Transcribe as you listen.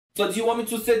So do you want me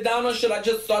to sit down or should I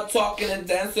just start talking and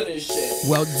dancing and shit?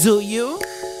 Well, do you?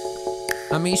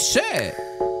 I mean, shit.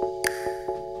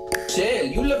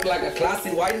 Shit, you look like a classy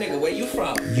white nigga. Where you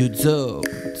from? You do.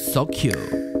 So cute.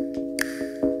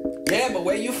 Yeah, but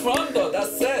where you from though?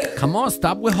 That's it. Come on,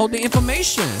 stop withholding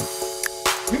information.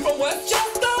 You from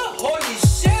Westchester? Holy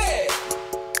shit!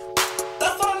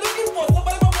 That's what I'm looking for.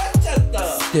 Somebody from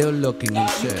Westchester. Still looking and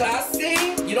You shit.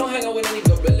 classy? You don't hang out with any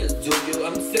gorillas, do you?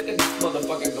 I'm sick of these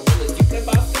motherfucking gorillas. You play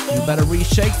basketball? You better read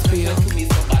Shakespeare. To me,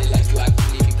 somebody like you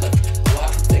actually, because I'll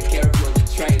have to take care of you on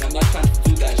the train. I'm not trying to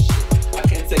do that shit. I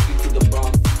can't take you to the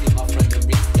Bronx to see my friend and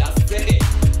Reese. That's it.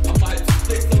 I might have to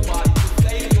take somebody to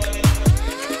save you on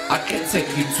it. I can take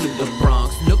you to the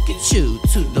Bronx. Look at you,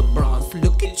 to the Bronx.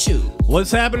 Look at you.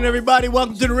 What's happening, everybody?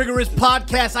 Welcome to the Rigorous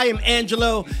Podcast. I am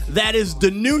Angelo. That is the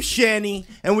new Shani.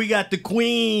 And we got the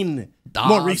Queen,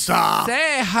 Marisa.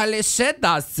 Say, Holly said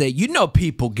that. Say, you know,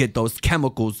 people get those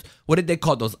chemicals. What did they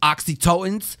call those?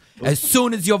 Oxytocins. As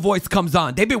soon as your voice comes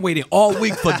on, they've been waiting all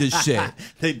week for this shit.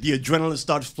 The adrenaline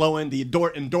starts flowing, the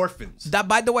endorphins. That,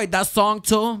 by the way, that song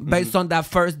too, based on that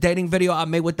first dating video I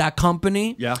made with that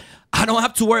company. Yeah. I don't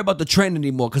have to worry about the train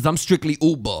anymore because I'm strictly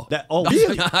Uber.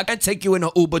 Really? I can take you in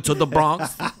an Uber to the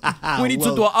Bronx. We need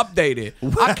to do an updated.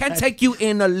 I can take you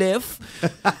in a lift,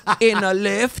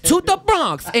 to the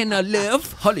Bronx, in a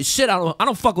lift. Holy shit! I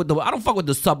don't fuck with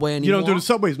the subway anymore. You don't do the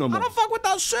subways no more. I don't fuck with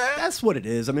that shit. That's what it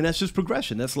is. I mean, that's just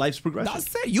progression. That's life's progression.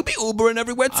 That's it. You be Ubering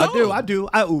everywhere too. I do.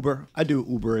 I do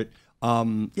Uber it.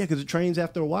 Yeah, because the trains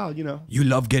after a while, you know. You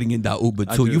love getting in that Uber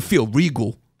too. do. You feel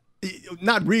regal.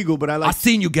 Not regal, but I like. I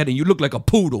seen you getting. You look like a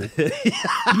poodle. You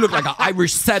look like an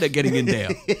Irish setter getting in there.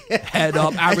 Head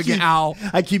up, arrogant owl.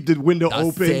 I keep the window That's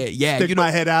open. it. Yeah, stick you my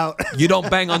don't- head out. You don't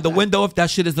bang on the window if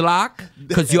that shit is locked,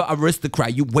 because you're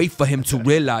aristocrat. You wait for him to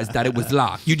realize that it was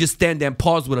locked. You just stand there and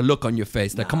pause with a look on your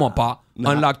face. Like, come on, Pa,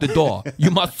 unlock the door.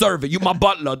 You my servant. You my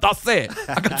butler. That's it.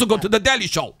 I got to go to the Daily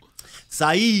Show.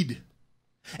 Saeed.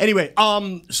 Anyway,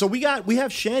 so we have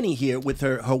Shani here with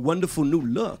her wonderful new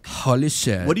look. Holy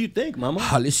shit. What do you think, Mama?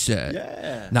 Holy shit.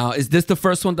 Yeah. Now, is this the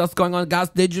first one that's going on Gas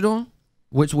Digital?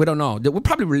 Which we don't know. We're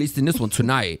probably releasing this one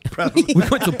tonight. We're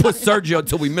going to put Sergio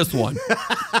until we miss one.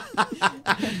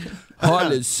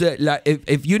 Holy shit. Like,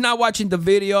 if you're not watching the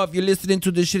video, if you're listening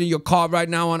to this shit in your car right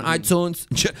now on iTunes,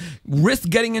 risk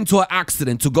getting into an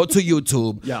accident to go to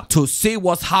YouTube to see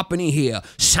what's happening here.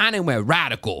 Shining went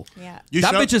radical. Yeah.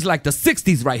 That bitch is like the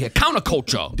 60s right here.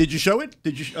 Counterculture. Did you show it?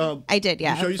 Did you? I did,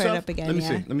 yeah. You show I'll put it yourself? up again, Let me yeah.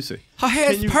 see. Let me see. Her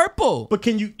hair is purple. But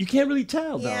can you can't really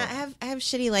tell though. Yeah, I have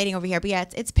shitty lighting over here, but yeah,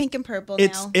 it's pink and purple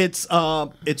now.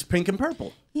 It's pink and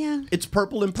purple. Yeah. It's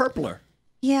purple and purpler.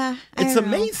 Yeah. I It's don't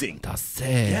know. amazing. That's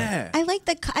it. Yeah. I like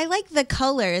the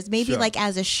colors, maybe Sure. like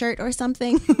as a shirt or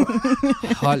something.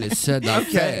 Holy shit. That's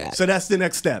Okay, it. so that's the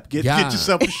next step. Get Yeah.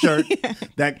 yourself a shirt,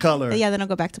 that color. Yeah, then I'll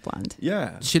go back to blonde.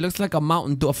 Yeah. She looks like a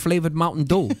Mountain Dew, a flavored Mountain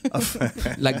Dew,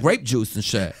 like grape juice and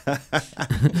shit.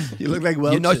 You look like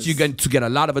Welch's. You know you're going to get a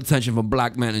lot of attention from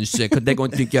black men and shit, because they're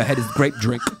going to think your head is grape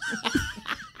drink.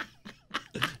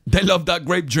 They love that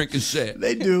grape drink and shit.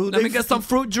 They do. Let me get some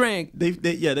fruit drink. They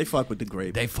fuck with the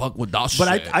grape. They fuck with that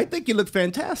But shit. I think you look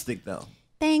fantastic though.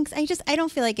 Thanks. I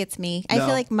don't feel like it's me. I No.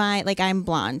 feel like I'm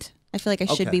blonde. I feel like I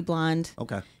should Okay. be blonde.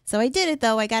 Okay. So I did it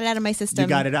though. I got it out of my system. You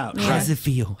got it out. How Yeah. does it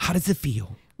feel? How does it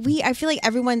feel? I feel like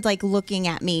everyone's like looking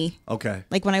at me. Okay.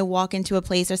 Like when I walk into a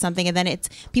place or something, and then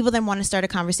people then want to start a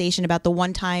conversation about the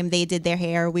one time they did their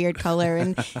hair a weird color,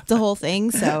 and it's a whole thing.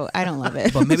 So I don't love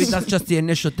it. But maybe that's just the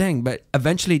initial thing. But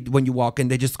eventually, when you walk in,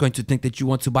 they're just going to think that you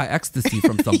want to buy ecstasy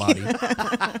from somebody.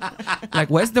 Like,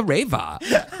 where's the raver?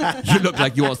 You look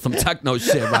like you want some techno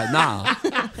shit right now.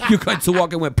 You're going to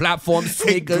walk in with platform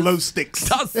sneakers. Glow sticks.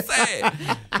 That's it.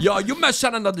 Yo, you met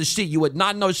Shannon on the street, you would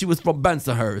not know she was from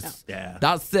Bensonhurst. Yeah.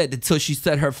 That's it. Until she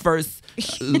said her first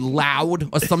loud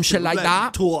or some shit like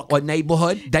that. Talk. Or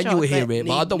neighborhood. Then you would hear Chocolate it.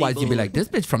 But otherwise, you'd be like, this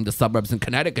bitch from the suburbs in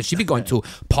Connecticut. She be going to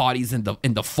parties in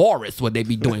the forest where they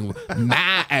be doing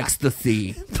mad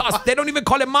ecstasy. They don't even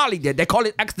call it Molly there. They call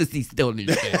it ecstasy still and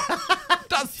shit.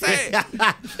 That's it.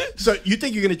 So you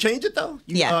think you're gonna change it though?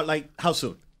 Yeah. Like how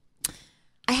soon?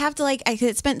 I have to I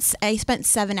spent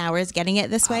 7 hours getting it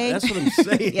this way. That's what I'm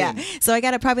saying. Yeah. So I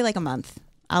got it probably like a month.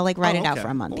 I'll like write it out okay. for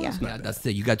a month. Well, Yeah. that's not Yeah, that's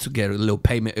it. You got to get a little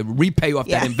payment, repay off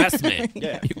that Yeah. investment.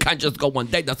 Yeah. You can't just go one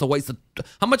day. That's a waste of.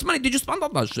 How much money did you spend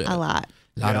on that shit? A lot.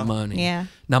 A lot of money. Yeah.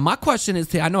 Now, my question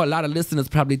is here, I know a lot of listeners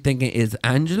probably thinking, is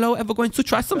Angelo ever going to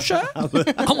try some shit?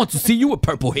 I want to see you with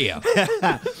purple hair.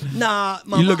 Nah,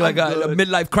 Mama, You look like I'm a good.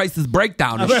 midlife crisis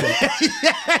breakdown and shit.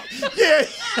 Yeah.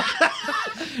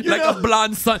 Like a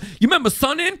blonde sun. You remember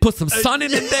Sun-In? Put some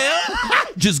Sun-In in there.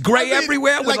 Just gray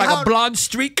everywhere with like a blonde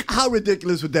streak. How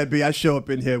ridiculous would that be? I show up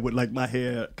in here with like my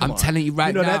hair. I'm telling you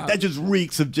right now. That just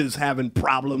reeks of just having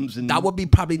problems. And that would be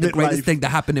probably the greatest midlife. thing that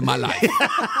happened in my life.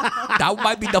 That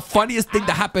might be the funniest thing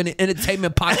that happened in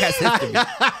entertainment podcast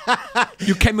history.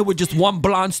 You came in with just one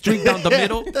blonde streak down the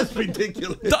middle. That's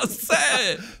ridiculous. That's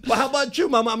it. But how about you,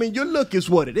 Mama? I mean, your look is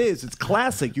what it is. It's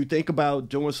classic. You think about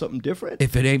doing something different?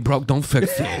 If it ain't broke, don't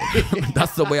fix it.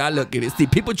 That's the way I look at it. See,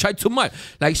 people try too much.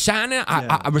 Like Shannon,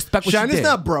 I respect what she did. Shannon's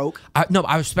not broke.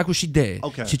 I respect what she did.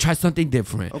 Okay. She tried something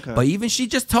different. Okay. But even she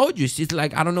just told you, she's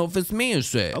like, I don't know if it's me or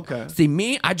shit. Okay. See,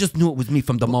 me, I just knew it was me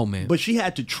from the moment. But she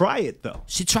had to try it, though.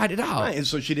 She tried it out. Right, and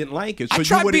so she didn't like it. So I you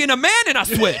tried would've- being a man and I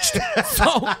switched. So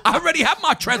I already have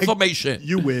my transformation.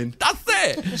 You win. That's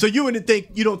it. So you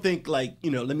don't think like,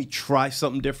 let me try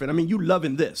something different. I mean, you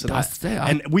loving this. And That's it.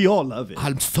 And we all love it.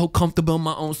 I'm so comfortable in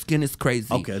my own skin, it's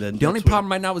crazy. Okay, then the only that's what-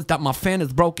 problem right now is that my fan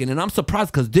is broken, and I'm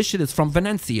surprised because this shit is from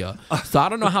Valencia. So I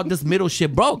don't know how this middle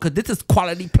shit broke, because this is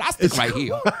quality plastic right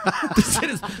here. This shit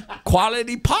is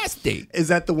quality plastic. Is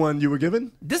that the one you were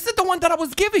given? This is the one that I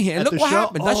was giving here, and At look the what show?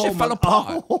 happened. That shit fell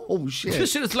apart. Oh, shit.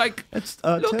 This shit is like, That's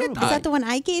look terrible. at Is that. that the one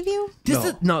I gave you?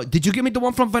 No. Did you give me the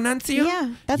one from Valencia?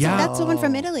 Yeah, that's the one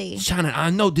from Italy. Shannon, I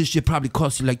know this shit probably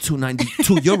cost you like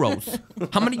 €2.92.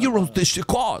 How many euros this shit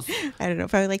cost? I don't know,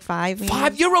 probably like 5. Maybe.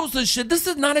 €5 and shit. This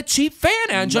is not a cheap fan,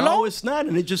 Angelo. No, it's not.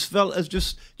 And it just felt as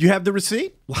just, you have the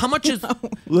receipt? How much is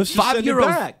Let's just €5? send it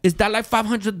back. Is that like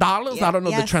 $500? Yeah, I don't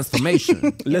know the yes.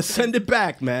 transformation. Let's send it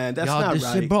back, man. That's Y'all, not this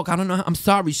right. shit broke. I don't know. I'm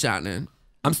sorry, Shannon.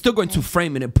 I'm still going to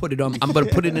frame it and put it on. I'm going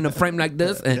to put it in a frame like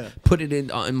this and put it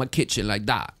in my kitchen like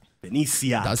that.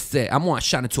 Benicia. That's it. I want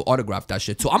Shannon to autograph that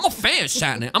shit too. I'm a fan,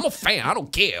 Shannon. I'm a fan. I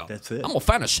don't care. That's it. I'm a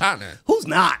fan of Shannon. Who's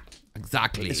not?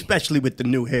 Exactly. Especially with the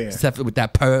new hair. Except with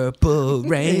that purple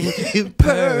rain.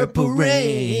 Purple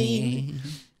rain.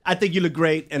 I think you look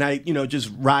great, and I,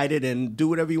 just ride it and do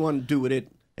whatever you want to do with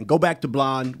it, and go back to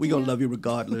blonde. We gonna love you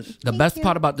regardless. The best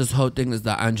part about this whole thing is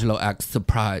that Angelo acts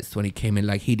surprised when he came in,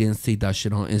 like he didn't see that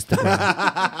shit on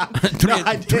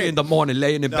Instagram. 3 in the morning,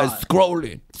 laying in bed,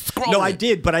 scrolling. No, I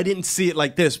did, but I didn't see it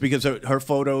like this because her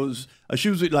photos. She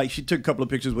was like, she took a couple of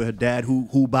pictures with her dad,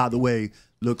 who by the way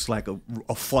looks like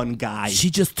a fun guy.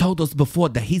 She just told us before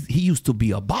that he used to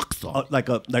be a boxer. Like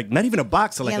not even a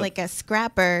boxer, like a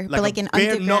scrapper, but like a an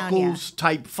bare underground. knuckles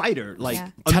type fighter, like Yeah.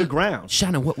 underground.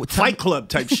 Shannon, what Fight Club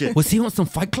type shit. Was he on some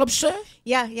Fight Club shit?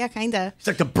 Yeah, kind of. It's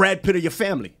like the Brad Pitt of your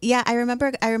family. Yeah, I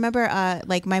remember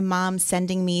like my mom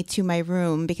sending me to my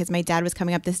room because my dad was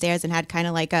coming up the stairs and had kind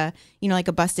of like a, like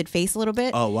a busted face a little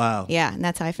bit. Oh wow. Yeah, and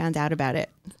that's how I found out about it.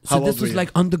 So How this old were was you? like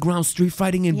underground street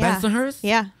fighting in Yeah. Bensonhurst?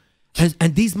 Yeah.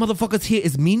 And these motherfuckers here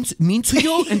is mean to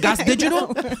you in Gas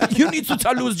Digital? You need to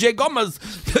tell Louis J. Gomez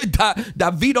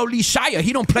that Vito Lee Shire,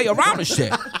 he don't play around and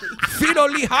shit. Vito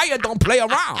Lee Shire don't play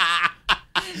around.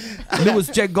 Louis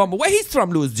J. Gomez. Where he's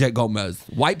from, Louis J. Gomez?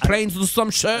 White Plains or some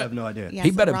shit? I have no idea. Yeah. He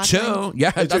from better Rockland. chill.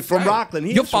 Yeah, Is it that's from right. Rockland?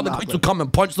 He Your is from father going to Rockland. come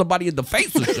and punch somebody in the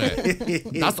face and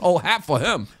shit. That's old hat for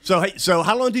him. So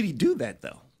how long did he do that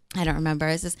though? I don't remember.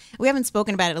 It's just, we haven't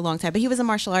spoken about it in a long time, but he was a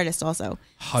martial artist also.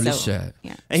 Holy So, shit.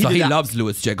 Yeah. And So he he did that- loves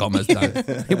Louis J. Gomez.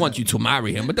 Though. He wants you to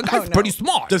marry him, but the guy's no. pretty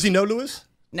smart. Does he know Louis?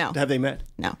 No. Have they met?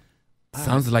 No.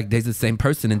 Sounds like they're the same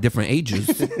person in different ages.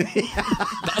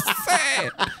 That's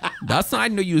sad. That's how I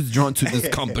knew you was drawn to this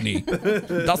company.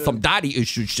 That's some daddy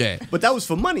issue shit. But that was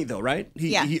for money though, right?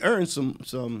 Yeah. He earned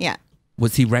some. Yeah.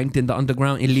 Was he ranked in the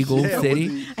underground illegal Yeah, city?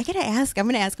 was he- I gotta ask. I'm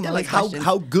gonna ask him all like these how questions.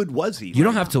 how good was he? You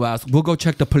don't have to ask. We'll go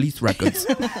check the police records.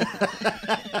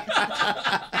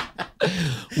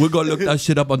 We're gonna look that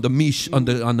shit up on the Mish on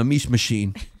the Mish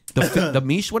machine. The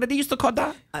Mish, what did they used to call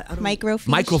that? Microfiche.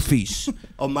 Microfiche.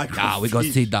 Oh, microfiche. Yeah, we're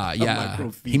gonna see that. A Yeah.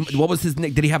 microfiche. What was his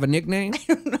nick? Did he have a nickname?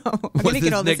 I'm What's gonna get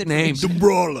his all this nickname? The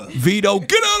brawler. Vito,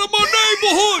 get out of my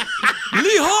neighborhood!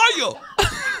 Lee Hire!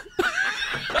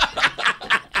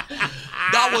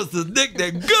 That was his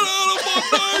nickname. Get out of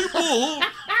my neighborhood!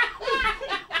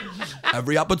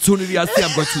 Every opportunity I see,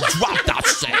 I'm going to drop that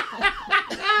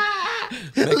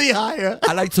shit. Lee Hire.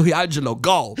 I like to hear Angelo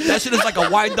go. That shit is like a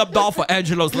wind-up doll for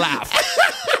Angelo's laugh.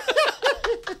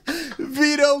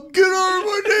 Vito, get out of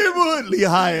my neighborhood. Lee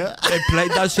Hire. They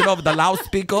played that shit over the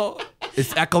loudspeaker.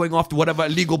 It's echoing off to whatever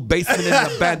illegal basement in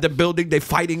an abandoned building they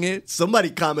fighting in. Somebody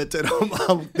commented,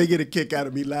 they get a kick out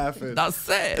of me laughing. That's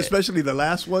it. Especially the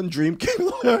last one, Dream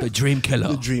Killer. The Dream Killer.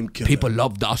 The Dream Killer. People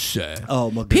love that shit. Oh,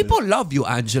 my goodness. People love you,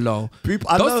 Angelo.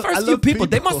 I Those love- first I few love people,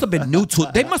 they people. must have been new to.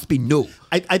 They must be new.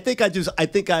 I think I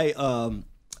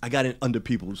got in under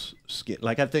people's skin.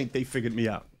 Like I think they figured me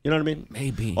out. You know what I mean?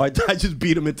 Maybe. Or I just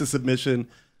beat them into submission.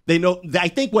 They know. I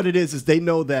think what it is they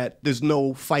know that there's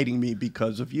no fighting me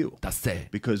because of you. That's it.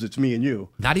 Because it's me and you.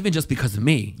 Not even just because of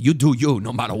me. You do you,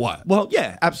 no matter what. Well,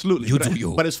 yeah, absolutely. You but, do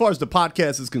you. But as far as the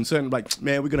podcast is concerned, like,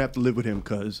 man, we're gonna have to live with him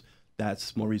because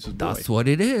that's Maurice's boy. That's what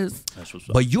it is. That's what's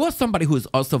up. But you are somebody who is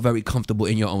also very comfortable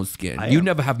in your own skin. I You am.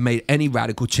 never have made any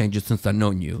radical changes since I've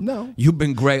known you. No. You've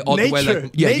been great all the way. Nature.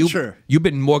 Like, yeah, Nature. You've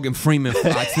been Morgan Freeman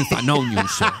since I've known you and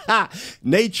shit.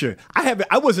 Nature.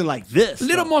 I wasn't like this. A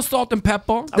little though. more salt and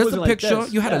pepper. There's wasn't a like picture.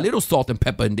 this, You had a yeah. little salt and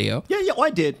pepper in there. Yeah, I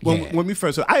did. Yeah. When we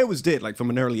first, I always did, like from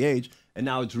an early age, and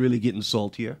now it's really getting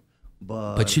saltier.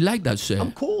 But you like that shit.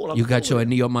 I'm cool. I'm you got cool your with it.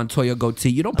 Neo Montoya goatee.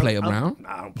 You don't play around.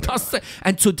 I don't play That's it.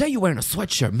 And today you're wearing a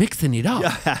sweatshirt, mixing it up,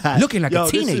 Yeah. looking like Yo,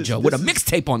 a this is- teenager with a this is-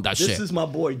 mixtape on that This shit. is my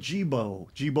boy Jibo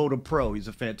the Pro. He's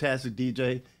a fantastic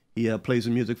DJ. He plays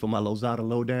the music for my Lozada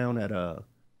Lowdown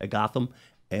at Gotham,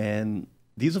 and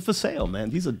these are for sale, man.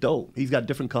 These are dope. He's got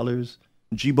different colors.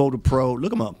 Jibo the Pro.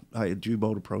 Look him up.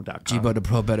 JiboThePro.com. Jibo the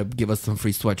Pro better give us some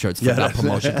free sweatshirts for Yeah, that that's-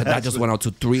 promotion because that just went out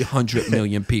to 300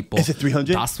 million people. Is it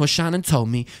 300? That's what Shannon told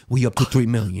me. We up to 3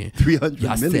 million. 300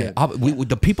 That's million. it.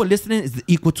 The people listening is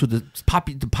equal to the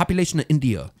population of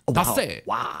India. That's wow. it.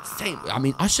 Wow. Same. I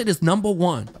mean, our shit is number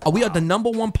one. We are the number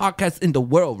one podcast in the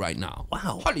world right now.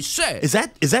 Wow. Holy shit. Is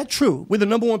that true? We're the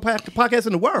number one podcast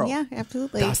in the world. Yeah,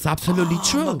 absolutely. That's absolutely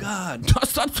true. Oh my God.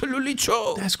 That's absolutely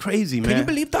true. That's crazy, man. Can you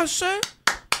believe that shit?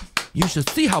 You should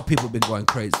see how people been going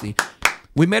crazy.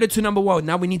 We made it to number one.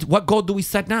 Now we need to, what goal do we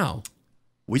set now?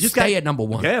 We just Stay got at number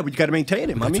one. Yeah, we got to maintain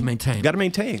it, Got to maintain. Got to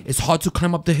maintain. It's hard to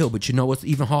climb up the hill, but you know what's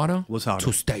even harder? What's harder?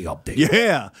 To stay up there.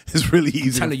 Yeah, it's really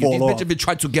easy I'm telling to you, these fall off. bitches been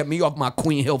trying to get me off my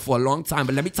Queen Hill for a long time,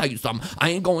 but let me tell you something.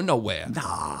 I ain't going nowhere.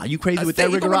 Nah, you crazy I with say, that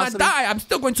even when I rigorosity? die, I'm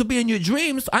still going to be in your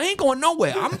dreams. I ain't going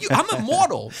nowhere. I'm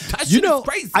immortal. That shit You know, is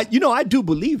crazy. I do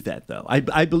believe that though.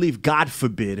 I believe, God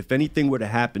forbid, if anything were to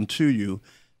happen to you,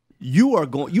 you are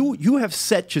going. You have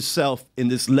set yourself in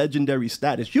this legendary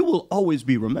status. You will always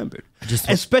be remembered,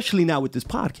 especially now with this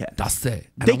podcast. That's it.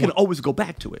 And They I can want- always go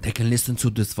back to it. They can listen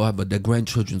to this forever. Their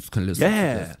grandchildren can listen to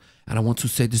Yeah. this. And I want to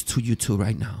say this to you too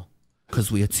right now,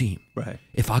 because we're a team. Right.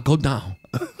 If I go down,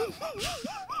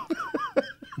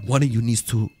 one of you needs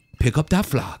to pick up that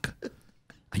flag,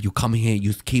 and you come in here and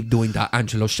you keep doing that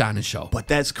Angelo Shannon show. But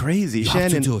that's crazy, You have to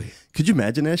Shannon. do it. Could you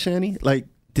imagine that, Shanny? Like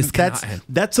This that's cannot end.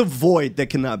 that's a void that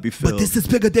cannot be filled. But this is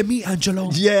bigger than me, Angelo.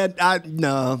 yeah,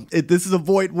 no. This is a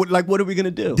void. Like, what are we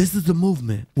gonna do? This is a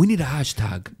movement. We need a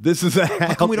hashtag. This is a.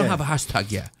 How come we don't have a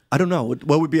hashtag yet? I don't know.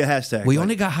 What would be a hashtag? We Like,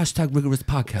 only got hashtag rigorous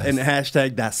podcast. and the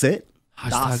hashtag. That's it.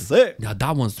 hashtag, That's it. Now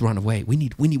that one's run away. We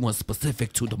need one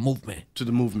specific to the movement. To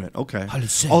the movement. Okay. Holy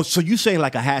shit. Oh, so you saying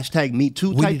like a hashtag Me Too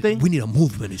We type need, thing? we need a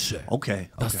movement and shit. Okay.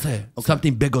 That's okay. it.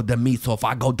 Something bigger than me. So if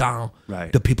I go down,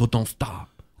 Right. the people don't stop.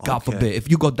 God Okay. forbid. If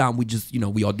you go down, we just,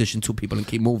 we audition two people and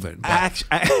keep moving. But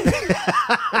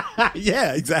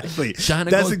Yeah, exactly.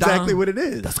 Shana That's goes exactly down, what it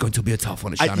is. That's going to be a tough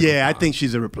one. If Shana goes Yeah, I down. think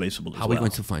she's irreplaceable. How are we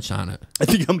going to find Shana? I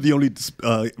think I'm the only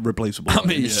replaceable. I one,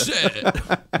 mean, yeah. shit.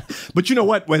 But you know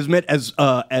what? As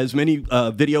many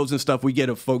videos and stuff we get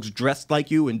of folks dressed like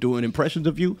you and doing impressions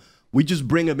of you, we just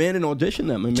bring them in and audition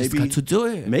them, and Just maybe got to do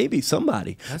it. Maybe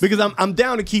somebody, because I'm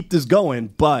down to keep this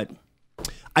going, but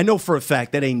I know for a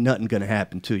fact that ain't nothing gonna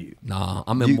happen to you. Nah,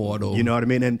 I'm You- immortal. You know what I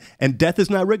mean? And death is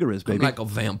not rigorous, I'm baby. like a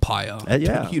vampire.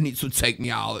 Yeah. You need to take me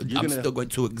out. I'm gonna- still going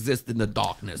to exist in the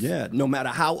darkness. Yeah, no matter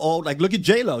how old. Like, look at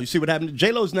J-Lo. You see what happened?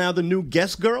 J-Lo is now the new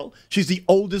guest girl. She's the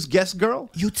oldest guest girl.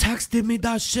 You texted me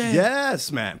that shit.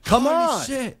 Yes, man. Come Holy on.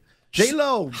 shit.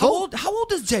 J-Lo. How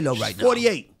old is J-Lo right now?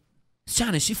 48.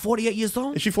 Shannon, she 48 years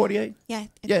old? Is she 48? Yeah. I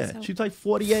think Yeah, so. she's like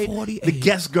 48. 48. The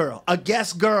guest girl. A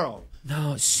guest girl.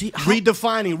 No, she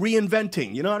Redefining,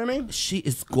 reinventing. You know what I mean? she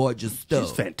is gorgeous still.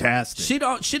 She's fantastic.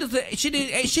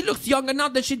 She looks younger now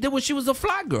than she did when she was a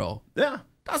fly girl. Yeah.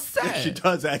 That's sad. She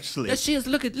does, actually. That she is.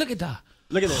 Look at that.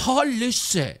 Look at that. Holy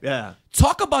shit. Yeah.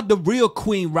 Talk about the real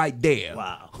queen right there.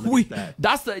 Wow, look at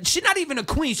that. She's not even a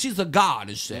queen, she's a god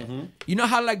and shit. You know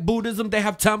how like Buddhism they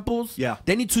have temples? Yeah.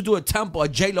 They need to do a temple, a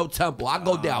J-Lo temple. I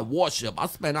go there, I worship. I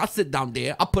sit down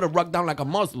there, I put a rug down like a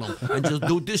Muslim and just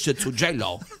do this shit to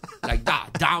J-Lo. Like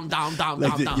that. Down, Like down,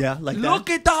 the- down. yeah, like that? Look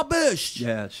at that bitch.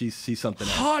 Yeah, she's something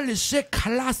else. Holy shit,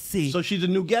 classy. So she's a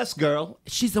new guest girl.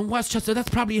 She's in Westchester. That's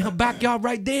probably in her backyard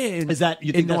right there. Is that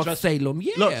you in think that's North right? Salem?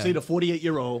 Yeah. Look, see the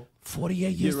 48-year-old.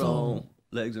 48 years old.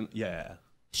 Legs and yeah.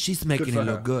 She's making Good for it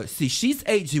look her. good. See, she's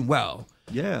aging well.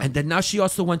 Yeah. And then now she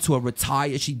also went to a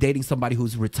retired. She's dating somebody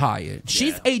who's retired.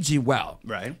 She's aging well.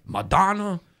 Right.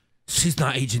 Madonna, she's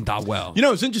not aging that well. You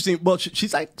know, it's interesting. Well,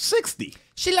 she's like 60.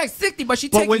 She like 60, but she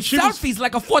But taking when she was- selfies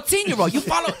like a 14-year-old. You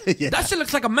follow? Yeah. That shit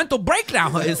looks like a mental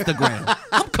breakdown, her Instagram.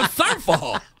 I'm concerned for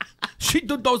her. she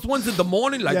did those ones in the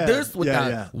morning like Yeah, this with yeah, that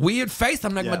yeah. weird face.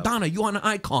 I'm like, Yeah. Madonna, you an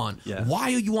icon. Yeah.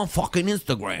 Why are you on fucking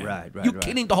Instagram? Right, You right.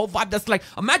 killing the whole vibe. That's like,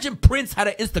 imagine Prince had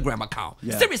an Instagram account.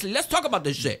 Yeah. Seriously, let's talk about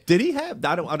this shit. Did he have?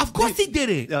 I don't. Of course he did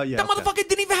it. Oh, yeah, that okay. motherfucker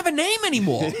didn't even have a name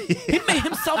anymore. He made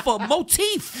himself a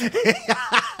motif.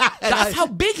 That's how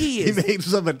big he He is. made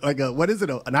himself like a what is it?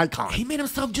 An icon. He made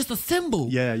himself just a symbol.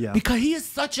 Yeah, yeah. Because he is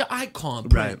such an icon, Right,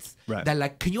 Prince. right. That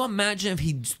like, can you imagine if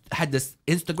he had this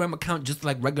Instagram account just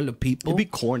like regular people? It'd be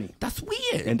corny, That's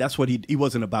weird. and that's what he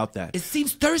wasn't about that. It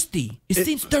seems thirsty. It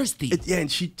seems thirsty. Yeah,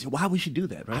 and why would she do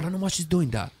that? Right? I don't know why she's doing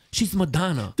that. She's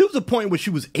Madonna. There was a point where she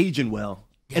was aging well,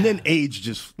 and then age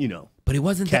just But it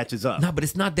wasn't catches the, up. No, but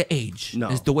it's not the age. No.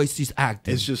 It's the way she's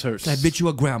acting. It's just her It's like, bitch, you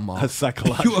a grandma. her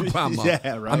psychological- You a grandma.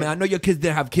 Yeah, right. I mean, I know your kids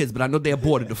didn't have kids, but I know they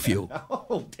aborted a few.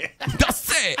 Oh, damn. That's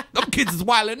it. Them kids is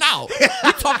wilding out.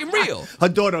 We talking real. Her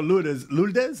daughter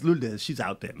Lourdes, she's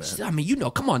out there, man. I mean, you know,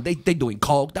 come on, they doing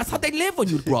coke. That's how they live when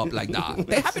you grow up like that.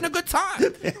 They having a good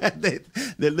time.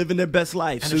 They're living their best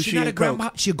life. And if she's not a and coke. grandma,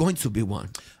 she's going to be one.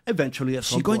 Eventually, at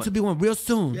some She's going point. to be one real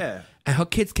soon. Yeah. And her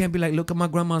kids can't be like, look at my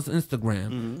grandma's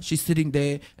Instagram. She's sitting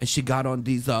there and she got on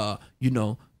these,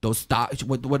 those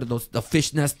what are those, the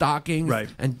fishnet stockings, Right.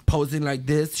 and posing like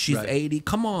this. She's Right. 80.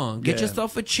 Come on, get Yeah.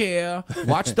 yourself a chair,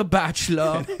 watch The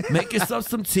Bachelor, make yourself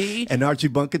some tea, And Archie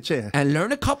Bunker chair. and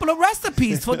learn a couple of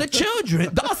recipes for the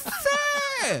children. That's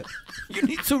it. You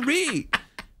need to read.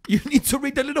 You need to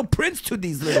read the Little Prince to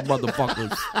these little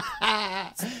motherfuckers.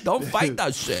 Don't fight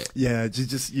that shit. Yeah, you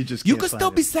just You can't can still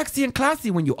fight be it. sexy and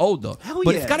classy when you're older, Hell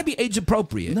but yeah. it's got to be age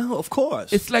appropriate. No, of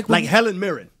course. It's like when you- Helen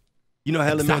Mirren. You know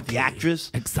Helen Mirren, Exactly. the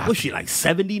actress. Exactly. Was she like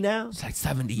 70 now? It's like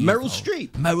 70 years Meryl old. Streep.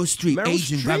 Meryl Streep, Meryl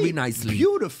aging very Streep, nicely,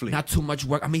 beautifully. Not too much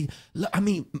work. I mean,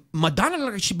 Madonna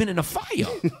looked like she been in a fire.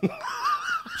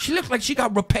 She looked like she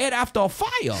got repaired after a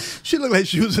fire. She looked like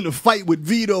she was in a fight with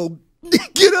Vito.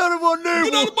 Get out of our Get out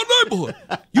neighborhood. of my neighborhood.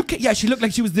 You can, yeah, she looked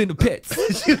like she was in the pits.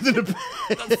 She was in the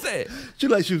That's it. She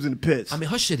looked like she was in the pits. I mean,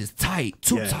 her shit is tight,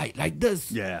 too Yeah. tight, like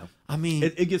this. yeah. I mean,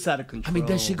 It gets out of control. I mean,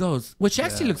 there she goes. Well, she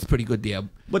actually looks pretty good there.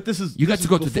 But this is You got this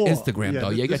to is go to the before. Instagram though.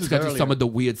 this- Yeah, you got this to is go to some earlier. of the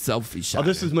weird selfie shots. Oh,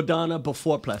 this is Madonna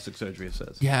before plastic surgery, it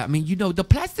says. Yeah, I mean, you know, the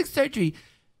plastic surgery.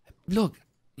 Look,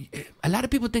 a lot of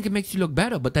people think it makes you look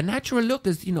better, but the natural look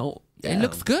is, you know, it Yeah.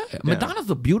 looks good. Madonna's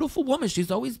a beautiful woman.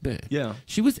 She's always been. Yeah.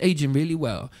 She was aging really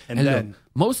well. And look, then-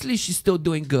 mostly she's still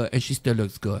doing good and she still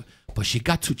looks good. But she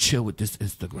got to chill with this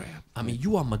Instagram. I mean,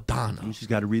 you are Madonna. She's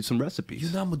got to read some recipes.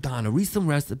 You're not Madonna. Read some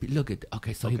recipe. Look at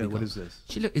okay. So here Okay, we what go. is this?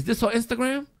 Is this her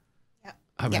Instagram? Yep.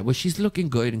 All right. Yep. Well, she's looking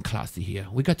good and classy here.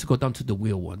 We got to go down to the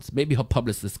real ones. Maybe her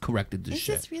publicist corrected this Is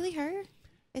shit. this really her?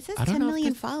 It says I don't 10 know if million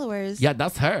this- followers. Yeah,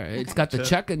 that's her. It's Okay. got the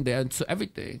check in there and so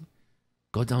everything.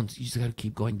 Go down. You just gotta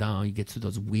keep going down. You get to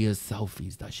those weird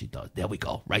selfies that she does. There we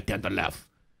go. Right there on the left.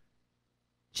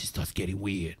 She starts getting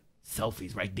weird.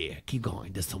 Selfies right there. Keep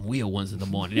going. There's some weird ones in the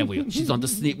morning. There we go. She's on the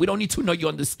sneak. We don't need to know you're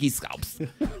on the ski scalps.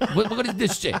 Look at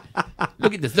this shit.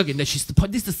 Look at this. Look at this.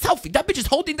 This is a selfie. That bitch is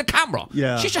holding the camera.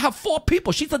 Yeah. She should have 4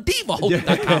 people. She's a diva holding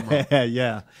that camera. Yeah,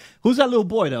 yeah. Who's that little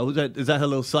boy though? Who's that? Is that her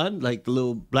little son? Like the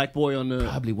little black boy on the?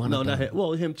 Probably one No, of not them. him.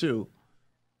 Well, him too.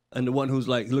 And the one who's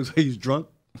like looks like he's drunk.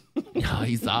 No,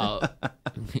 he's out.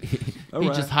 He's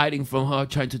right. just hiding from her,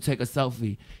 trying to take a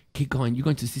selfie. Keep going. You're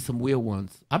going to see some weird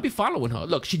ones. I'll be following her.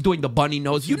 Look, she's doing the bunny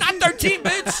nose. You're not 13,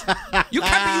 bitch. You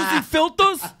can't be using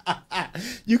filters.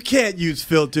 You can't use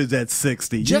filters at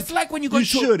 60. Just like when you go you to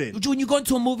shouldn't. when you go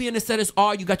into a movie and it says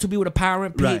R, you got to be with a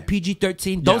parent, Right.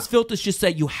 PG-13. Those Yeah. filters should say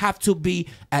you have to be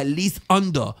at least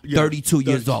under 32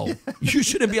 years 30. old. You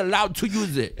shouldn't be allowed to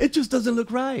use it. It just doesn't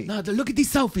look right. Nah, look at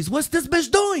these selfies. What's this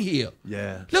bitch doing here?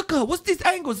 Yeah. Look at her. What's these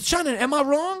angles? Shannon, am I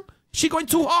wrong? She going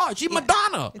too hard. She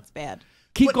Madonna. It's bad.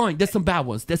 Keep going. There's some bad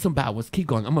ones. Keep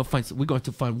going. We're going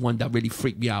to find one that really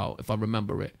freaked me out if I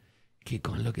remember it. Keep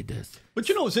going. Look at this. But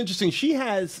you know what's interesting? She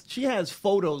has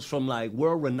photos from like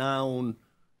world-renowned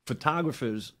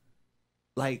photographers,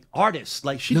 like artists.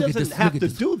 Like she Look at doesn't this. have Look at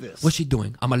to do this. What's she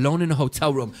doing? I'm alone in a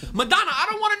hotel room. Madonna, I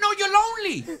don't want to know you're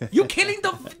lonely. You're killing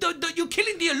you're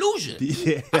killing the illusion.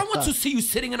 Yeah. I don't want to see you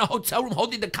sitting in a hotel room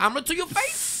holding the camera to your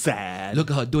face. Sad. Look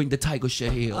at her doing the tiger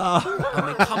shit here. I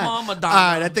mean, come on, Madonna.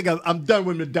 All right, I think I'm done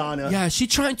with Madonna. Yeah, she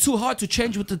trying too hard to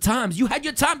change with the times. You had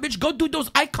your time, bitch. Go do those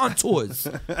icon tours.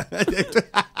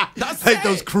 That's Like it.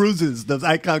 those cruises, those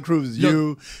icon cruises. Look.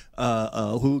 You,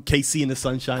 who, KC and the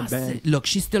Sunshine That's Band. it. Look,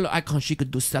 she's still an icon. She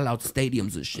could do sellout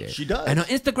stadiums and shit. She does. And her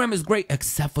Instagram is great,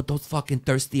 except for those fucking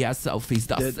thirsty ass selfies.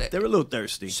 That's it. They're a little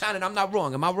thirsty. Shannon, I'm not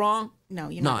wrong. Am I wrong? No,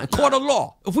 you're Nah, not. in court of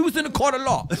law. If we was in a court of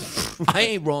law, I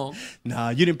ain't wrong. Nah,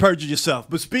 you didn't perjure yourself.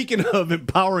 But speaking of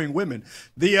empowering women,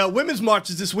 the Women's March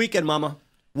is this weekend, Mama.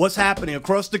 what's happening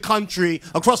across the country,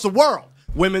 across the world.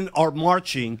 Women are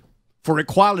marching for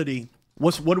equality.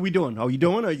 What are we doing? Are you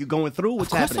doing? Are you going through?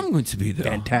 What's Of course happening? I'm going to be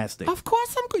there. Fantastic. Of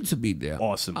course I'm going to be there.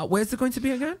 Awesome. Where's it going to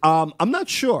be again? I'm not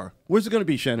sure. Where's it going to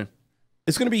be, Shannon?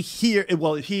 It's going to be here.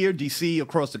 Well, here, D.C.,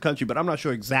 across the country, but I'm not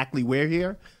sure exactly where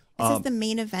here. It says the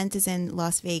main event is in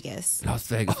Las Vegas. Las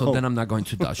Vegas. So then I'm not going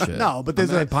to that shit. No, but there's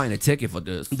I'm not a- buying a ticket for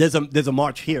this. There's a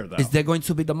march here though. Is there going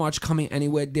to be the march coming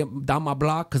anywhere down my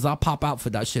block? Because I'll pop out for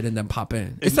that shit and then pop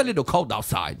in. It's a little cold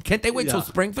outside. Can't they wait till Yeah.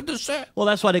 spring for this shit? Well,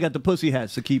 that's why they got the pussy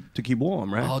hats to keep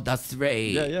warm, right? Oh, that's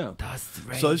right. Yeah. That's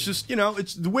right. So it's just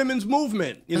it's the women's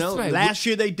movement. You That's know, right. last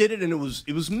year they did it and it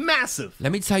was massive.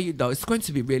 Let me tell you though, it's going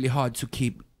to be really hard to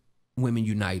keep women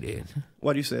united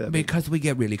Why do you say that? because we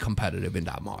get really competitive in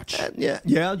that march. Yeah,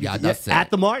 That's it. At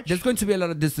the march, There's going to be a lot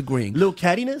of disagreeing. little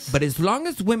cattiness. But as long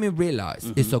as women realize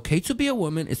Mm-hmm. it's okay to be a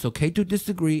woman, it's okay to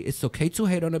disagree, it's okay to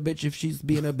hate on a bitch if she's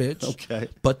being a bitch. Okay.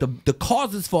 But the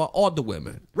cause is for all the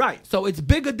women. Right. So it's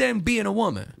bigger than being a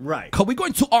woman. Right. Because we're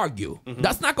going to argue.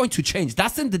 That's not going to change.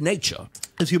 That's in the nature.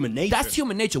 it's human nature. That's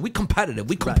human nature. We're competitive.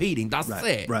 We're competing. That's Right.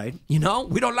 it. Right. You know,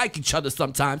 we don't like each other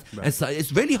sometimes, and so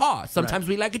it's really hard. Sometimes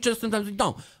we like each other, sometimes we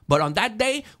don't. But on that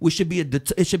day, we should be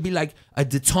it should be like a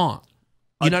detente.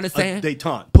 You know what I'm saying?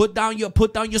 détente. Put down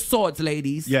your swords,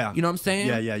 ladies. Yeah. You know what I'm saying?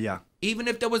 Yeah. Even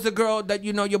if there was a girl that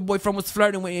your boyfriend was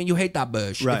flirting with and you hate that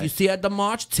bitch, Right. if you see her at the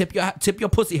march, tip your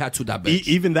pussy hat to that bitch.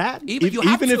 Even that? Even you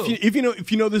have even to.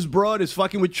 if you know this broad is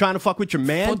trying to fuck with your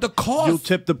man For the cause, you'll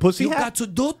tip the pussy You hat? got to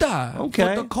do that.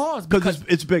 Okay. For the cause, because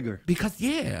it's bigger. Because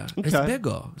it's Okay.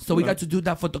 bigger. So we got to do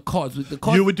that for the cause. With the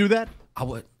cause, You would do that?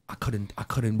 I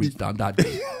couldn't reach down that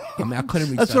day. I mean, I couldn't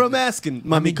reach. That's that what I'm day. asking, I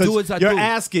mommy. mean, do Because as I you're do.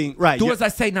 asking, right? Do you're- as I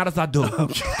say, not as I do.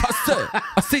 That's it.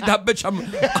 I see that bitch. I'm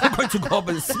going to go up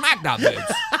and smack that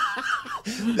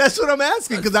bitch. That's what I'm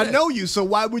asking because I it. know you. So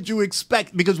why would you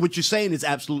expect? Because what you're saying is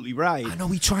absolutely right. I know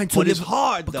we trying to But live it's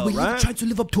hard, but though, we right? trying to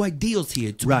live up to ideals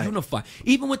here to Right. unify.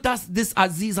 Even with this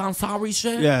Aziz Ansari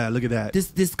shit. Yeah, look at that.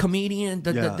 This comedian,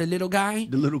 Yeah. the little guy.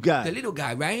 The little guy. The little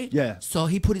guy, right? Yeah. So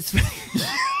he put his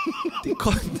they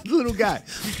call The little guy.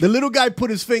 The little guy put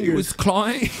his he fingers, was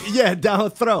clawing. yeah, down her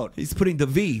throat. He's putting the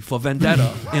V for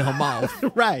vendetta in her mouth.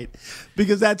 Right.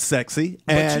 Because that's sexy.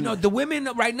 But And you know, the women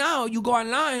right now, you go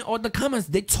online, all the comments,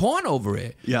 they torn over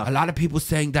it. Yeah. A lot of people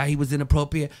saying that he was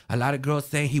inappropriate. A lot of girls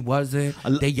saying he wasn't.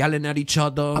 They yelling at each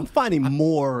other. I'm finding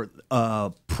more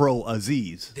pro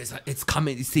Aziz. It's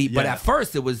coming. You see, but Yeah. at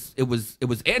first it was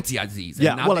anti Aziz. And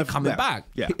Yeah, now well, they're if- coming yeah, back.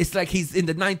 yeah. It's like he's in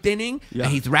the 9th inning Yeah.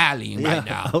 and he's rallying right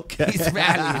Yeah, now. okay. He's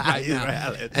rallying right He's now.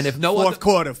 rallying. And if no fourth other,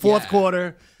 quarter, Yeah.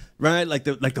 quarter, right? Like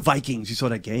the Vikings. You saw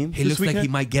that game? He this looks like he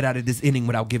weekend? might get out of this inning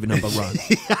without giving up a run.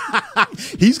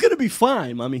 He's gonna be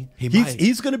fine, mommy. might.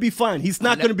 He's gonna be fine. He's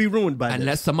not Unless- gonna be ruined by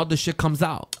Unless this. some other shit comes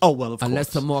out. Oh well, of unless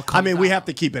course. some more I comes mean, we out. have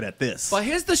to keep it at this. But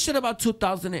here's the shit about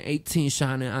 2018,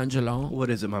 Sean and Angelo. What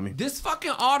is it, mommy? This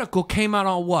fucking article came out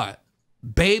on what?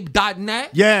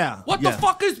 Babe.net? Yeah. What yeah. the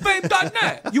fuck is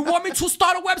Babe.net? You want me to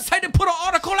start a website and put an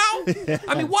article out?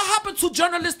 I mean, what happened to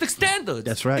journalistic standards?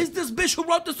 That's right. Is this bitch who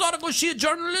wrote this article, she a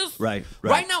journalist? Right.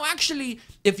 Right now, actually,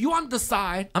 if you on the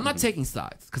side, I'm not taking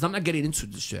sides because I'm not getting into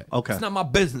this shit. Okay. It's not my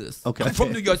business. Okay. I'm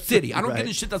from New York City. I don't Right. get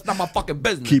in shit that's not my fucking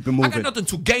business. Keep it I moving. got nothing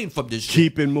to gain from this shit.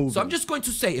 Keep it moving. So I'm just going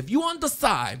to say, if you on the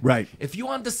side, Right. if you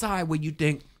on the side where you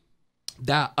think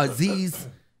that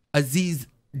Aziz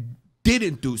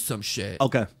didn't do some shit.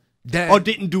 Okay. Then Or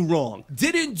didn't do wrong.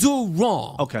 didn't do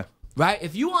wrong. Okay. Right?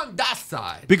 If you on that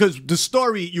side, Because the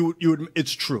story,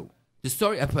 it's true. the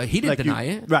story, but he didn't Like you- deny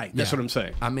it. right, that's what I'm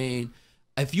saying. I mean,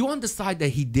 if you on the side that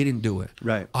he didn't do it,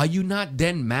 Right. are you not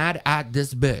then mad at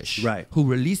this bitch Right. who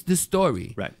released this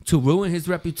story Right. to ruin his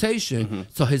reputation?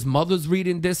 So his mother's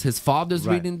reading this, his father's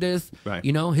Right. reading this. Right.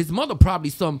 You know, his mother probably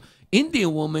some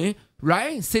Indian woman,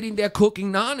 right? Sitting there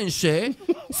cooking naan and shit,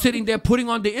 sitting there putting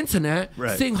on the internet,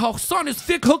 Right. saying her son is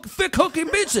thick hooking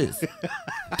bitches.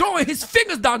 Throwing his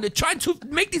fingers down there, trying to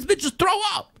make these bitches throw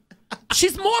up.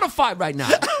 She's mortified right now.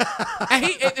 And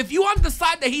if you on the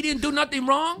side that he didn't do nothing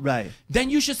wrong, Right. then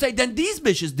you should say, then these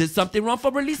bitches did something wrong for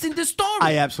releasing this story.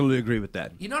 I absolutely agree with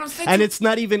that. You know what I'm saying? And it's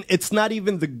not even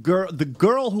the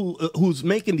girl who's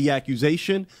making the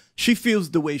accusation. She feels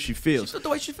the way she feels. That's the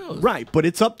way she feels. Right, but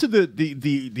it's up to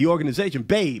the organization,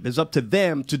 Babe. It's up to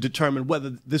them to determine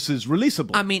whether this is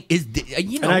releasable. I mean,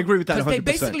 you know, And I agree with that 'cause they 100%.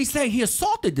 basically say he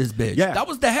assaulted this bitch. Yeah. That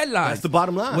was the headline. That's the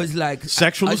bottom line. Was like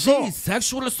Sexual Aziz, assault.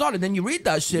 Sexual assault. And then you read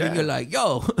that shit and Yeah. you're like,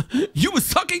 yo, you was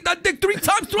sucking that dick 3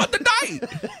 times throughout the night.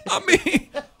 I mean,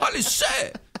 holy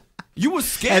shit. You was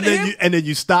scared of him? and then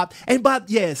you stop. And but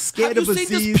yeah, scared Have you of seen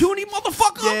Aziz. this puny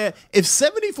motherfucker? Yeah, if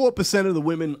 74% of the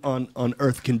women on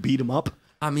Earth can beat him up,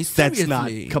 I mean, That's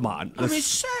seriously. not. Come on. I mean,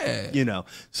 shit. You know.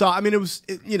 So I mean,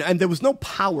 and there was no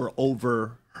power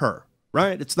over her.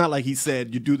 Right? It's not like he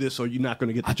said, you do this or you're not going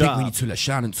to get the I job. think we need to let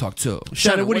Shannon talk too.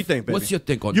 Shannon, what do you think, baby? What's your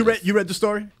take on you this? You read the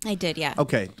story? I did, yeah.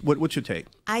 Okay. What's your take?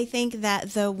 I think that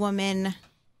the woman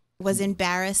was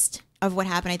embarrassed of what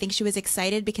happened. I think she was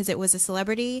excited because it was a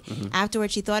celebrity.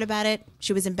 Afterwards, she thought about it.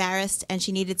 She was embarrassed, and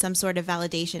she needed some sort of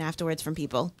validation afterwards from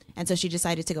people. And so she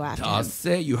decided to go after I him.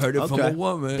 say you heard it from a Okay.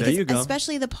 woman. There you go.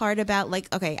 Especially the part about,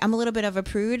 like, okay, I'm a little bit of a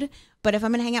prude, but if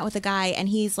I'm going to hang out with a guy and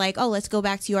he's like, oh, let's go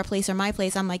back to your place or my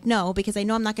place, I'm like, no, because I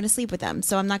know I'm not going to sleep with them.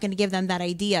 So I'm not going to give them that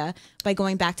idea by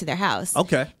going back to their house.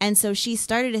 Okay. And so she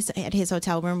started at his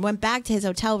hotel room, went back to his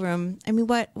hotel room. I mean,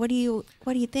 what do you think?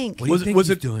 What do you think was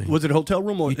he's it doing? was it a hotel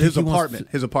room or You think his he wants apartment?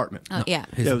 to- His apartment. Oh, yeah.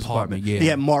 His Yeah, it was apartment, yeah. He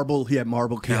had marble He had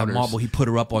counters. marble. He put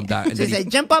her up on that, and then he,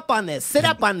 jump up on this, sit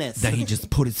up on this. then he just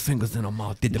put his fingers in her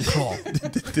mouth, did the claw,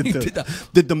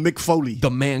 did the Mick Foley. the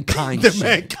mankind The shit.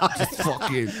 mankind. Just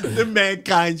fucking. The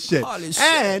mankind shit. Holy shit.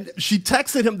 And she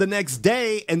texted him the next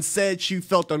day and said she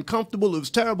felt uncomfortable. It was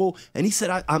terrible. And he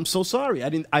said, I'm so sorry.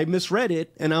 I misread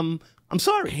it, and I'm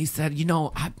sorry. He said, you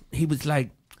know, he was like,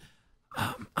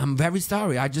 I'm very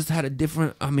sorry. I just had a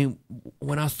different. I mean,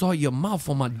 when I saw your mouth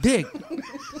on my dick,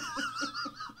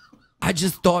 I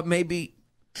just thought maybe,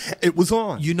 It was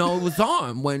on. you know, it was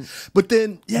on when. But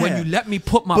then, yeah. When you let me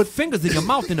put my But- fingers in your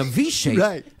mouth in a V shape,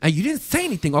 Right. and you didn't say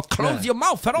anything or close Yeah. your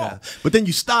mouth at all, Yeah. But then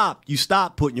you stopped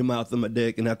putting your mouth on my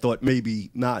dick, and I thought maybe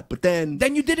not. But then,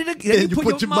 then you did it again. Then You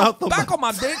put your mouth on back my- on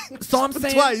my dick. So I'm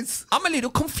saying, Twice. I'm a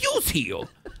little confused here.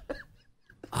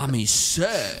 I mean,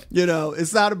 shit. you know,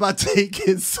 it's not about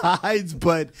taking sides,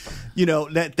 but you know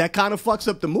that kind of fucks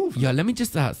up the movie. Yeah, let me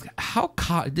just ask, how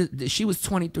she was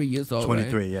 23 years old,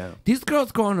 23, right? yeah. These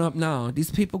girls growing up now,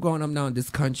 these people growing up now in this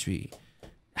country,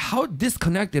 how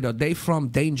disconnected are they from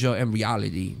danger and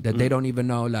reality that they don't even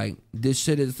know, like, this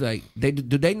shit is like, do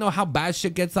they know how bad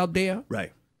shit gets out there?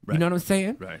 Right. You know what I'm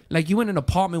saying? Right. Like, you in an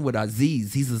apartment with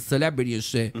Aziz, he's a celebrity and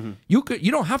shit. You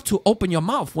don't have to open your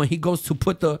mouth when he goes to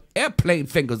put the airplane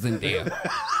fingers in there.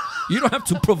 You don't have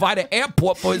to provide an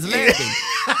airport for his landing.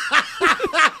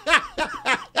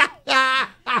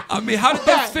 I mean, how did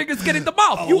those fingers get in the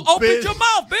mouth? You opened Open. your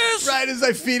mouth, bitch. Right as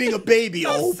I'm feeding a baby,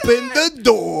 open the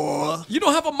door. You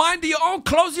don't have a mind of your own.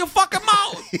 Close your fucking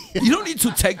mouth. You don't need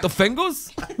to take the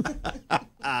fingers.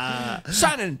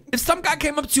 Shannon, if some guy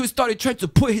came up to you and started trying to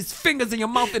put his fingers in your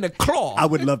mouth in a claw, I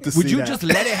would love to see would you that. just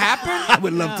let it happen? I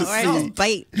would love to Or I see. just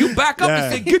bite. You back up Yeah.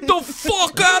 and say, get the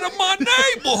fuck out of my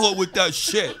neighborhood with that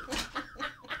shit.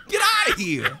 Get out of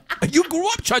here. And you grew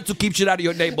up trying to keep shit out of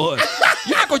your neighborhood.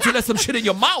 You're not going to let some shit in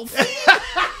your mouth.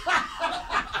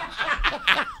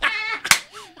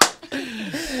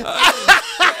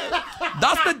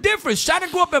 That's the difference. Shannon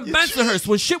grew up in Bensonhurst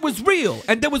when shit was real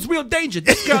and there was real danger.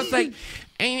 This girl's like,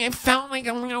 it felt like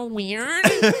a little weird.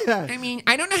 I mean,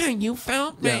 I don't know how you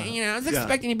felt, but Yeah. you know, I was Yeah.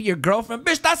 expecting to be your girlfriend.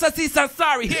 Bitch, that's Aziz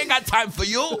Ansari. He ain't got time for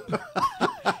you.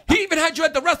 He even had you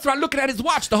at the restaurant looking at his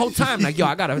watch the whole time. Like, yo,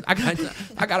 I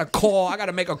gotta call. I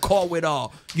gotta make a call with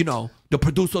you know, the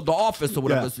producer of The Office or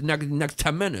whatever. Yeah. It's the next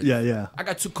 10 minutes. Yeah. I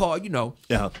got to call, you know.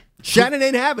 Yeah. Shannon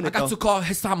ain't having it. I got though. to call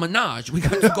Hassan Minaj. We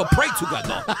got to go pray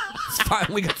together. It's fine.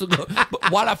 We got to go.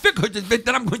 But while I figure this bit,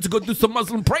 then I'm going to go do some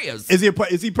Muslim prayers. Is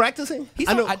he practicing?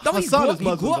 I thought he Hassan grew is up,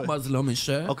 Muslim. Muslim and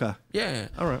shit. Okay. Yeah.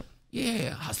 All right.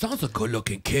 Yeah. Hassan's a good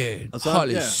looking kid. Hassan,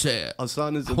 Holy yeah. shit.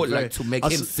 Hassan is I would like to make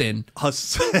him sin.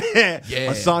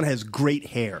 Hassan has great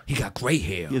hair. He got great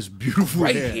hair. He has beautiful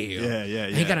great hair. hair. Yeah.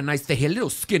 And he got a nice thing. He's a little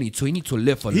skinny too. He needs to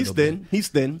lift a He's little thin. bit. He's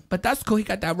thin. But that's cool. He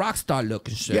got that rock star look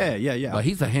and shit. Yeah. But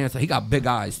he's a handsome. He got big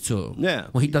eyes too. Yeah.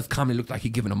 When he does comedy, it looks like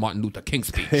he's giving a Martin Luther King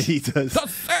speech. He does.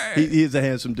 That's it. He is a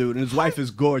handsome dude, and his wife is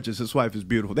gorgeous. His wife is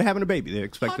beautiful. They're having a baby. They're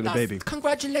expecting a baby.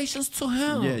 Congratulations to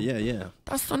him. Yeah.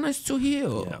 That's so nice to hear.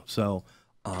 Yeah. So,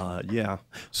 yeah.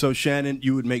 So Shannon,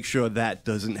 you would make sure that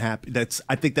doesn't happen.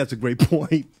 I think that's a great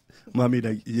point, Mommy.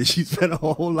 That she spent her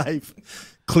whole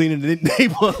life cleaning the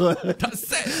neighborhood.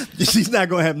 That's it. She's not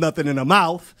gonna have nothing in her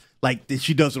mouth like that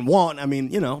she doesn't want. I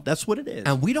mean, you know, that's what it is.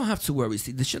 And we don't have to worry.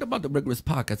 See, the shit about the Rigorous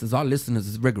podcast is our listeners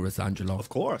is rigorous, Angelo. Of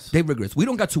course. They rigorous. We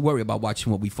don't got to worry about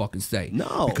watching what we fucking say.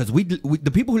 No. Because we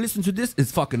the people who listen to this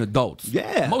is fucking adults.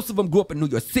 Yeah. Most of them grew up in New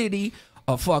York City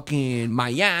or fucking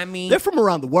Miami. They're from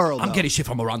around the world. I'm though. getting shit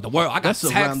from around the world. I got That's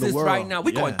around the Texas world. right now.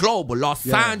 We going global. Los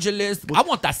Yeah. Angeles. I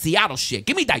want that Seattle shit.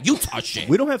 Give me that Utah shit.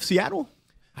 We don't have Seattle.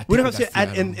 I We think don't have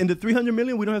got Seattle. In the 300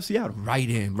 million, we don't have Seattle.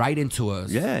 Right into us.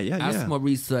 Yeah. Ask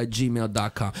Marisa at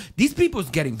gmail.com. These people's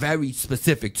getting very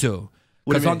specific too.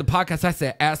 Because you on the podcast, I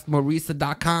said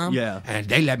askmarisa.com. Yeah. And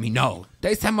they let me know.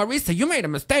 They said, Marisa, you made a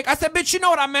mistake. I said, bitch, you know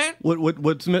what I meant.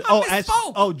 What's I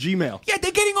misspoke. Gmail. Yeah,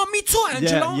 they're getting on me too,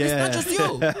 Angelo. Yeah, It's not just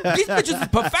you. These bitches is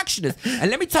perfectionists.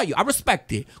 And let me tell you, I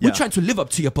respect it. We're Yeah. trying to live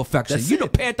up to your perfection. That's You the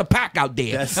it. Panther Pack out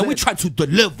there. That's and we're it. trying to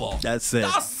deliver. That's it.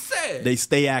 That's it. They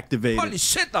stay activated. Holy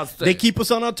shit, that's it. They keep us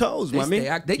on our toes, They my stay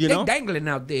man. they You know? dangling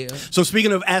out there. So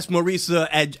speaking of Ask Marisa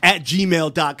at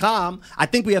gmail.com, I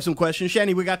think we have some questions.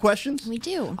 Shani, we got questions? We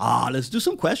do. Let's do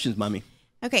some questions, mommy.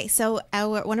 Okay, so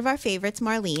one of our favorites,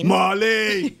 Marlene.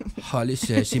 Marley! Holy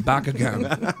shit, she back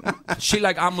again. She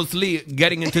like Amos Lee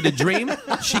getting into the dream.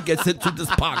 She gets into this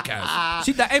podcast.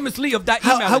 She the Amos Lee of that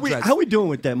email address. How we doing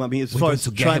with that, mommy, as We're far going as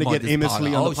to get trying him to on get this Amos pod.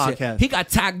 Lee on the Oh, shit. podcast? He got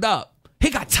tagged up. He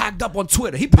got tagged up on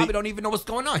Twitter. He probably don't even know what's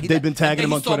going on. They've been tagging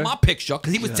him on He saw Twitter? my picture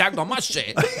because he was tagged on my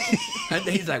shit. And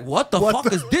then he's like, what the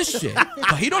fuck is this shit?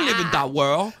 But he don't live in that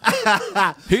world.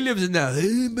 He lives in that,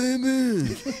 hey,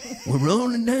 baby, we're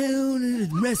rolling down in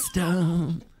the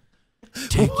restaurant.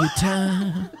 Take your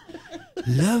time.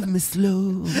 Love me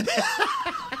slow.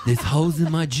 There's holes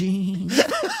in my jeans.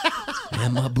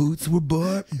 And my boots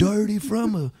were dirty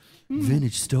from a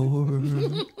vintage store.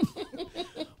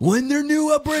 When they're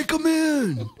new, I break them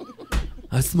in.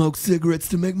 I smoke cigarettes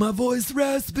to make my voice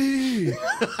raspy.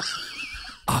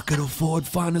 I could afford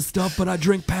finer stuff, but I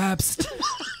drink Pabst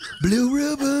Blue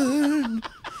Ribbon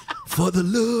for the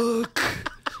look.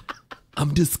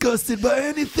 I'm disgusted by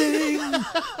anything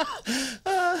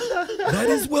that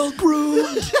is well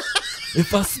groomed.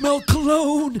 If I smell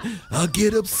cologne, I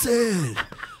get upset.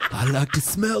 I like to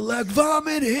smell like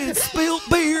vomit and spilled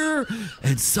beer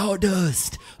and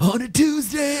sawdust on a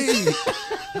Tuesday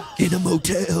in a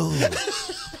motel.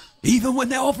 Even when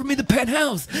they offer me the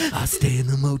penthouse, I stay in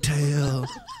the motel.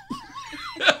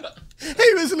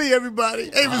 Amos Lee,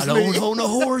 everybody. Amos I Lee. don't own a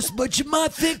horse, but you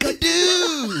might think I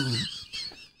do.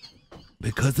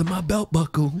 Because of my belt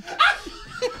buckle.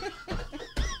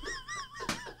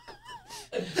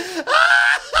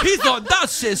 He's on that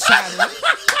shit, Shannon.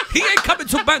 He ain't coming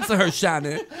to Bensonhurst,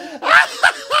 Shannon.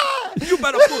 You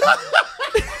better move.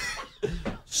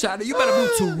 Shannon, you better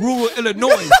move to rural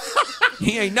Illinois.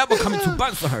 He ain't never coming to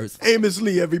Bensonhurst. Amos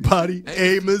Lee, everybody.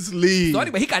 Amos Lee. So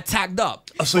anyway, he got tagged up.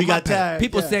 Oh, so he on my got page. tagged,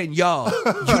 People yeah. saying, "Yo,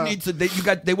 you need to."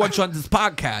 They want you on this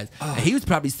podcast, and he was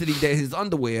probably sitting there in his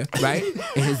underwear, right,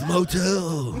 in his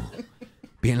motel,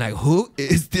 being like, "Who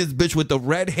is this bitch with the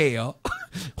red hair,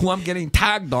 who I'm getting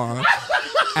tagged on,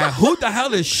 and who the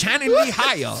hell is Shannon Lee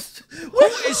Hire? Who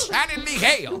is Shannon Lee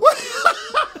Hire?"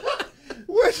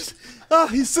 Where's,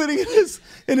 he's sitting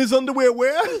in his underwear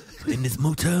where? In this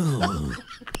motel,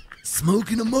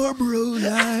 smoking a Marlboro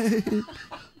Light,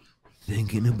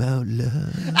 thinking about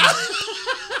love.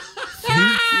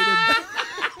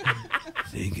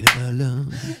 Thinking about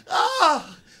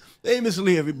love. Amos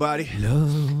Lee, everybody.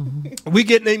 Love. We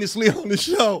getting Amos Lee on the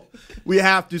show. We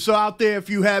have to. So out there, if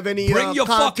you have any Bring your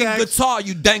fucking contacts, guitar,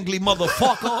 you dangly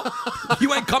motherfucker.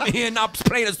 You ain't coming here and not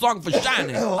playing a song for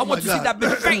Shannon. I my want to see God. that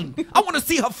bitch faint. I want to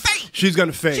see her faint. she's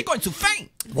gonna faint. She's going to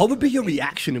faint. What would be your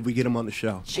reaction if we get him on the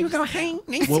show? She was going to hang.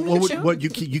 What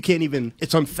you can't even.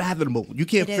 It's unfathomable. You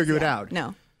can't It is, figure it yeah. out.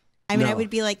 No. I mean, I No.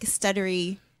 would be like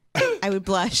stuttery. I would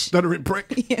blush. Stuttering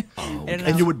prick. Yeah. I don't know.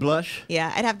 And you would blush.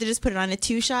 Yeah, I'd have to just put it on a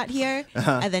 2-shot here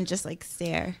and then just like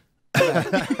stare.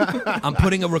 I'm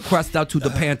putting a request out to the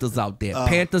Panthers out there.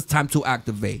 Panthers, time to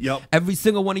activate. Yup. Every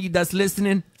single one of you that's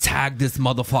listening, tag this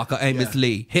motherfucker, Amos Yeah.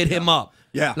 Lee. Hit him up.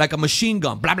 Yeah. Like a machine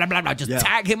gun. Blah, blah, blah, blah. Just Yeah.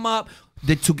 tag him up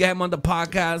to get him on the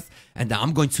podcast. And then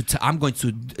I'm going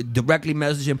to directly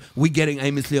message him. We getting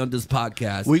Amos Lee on this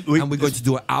podcast. And we're going to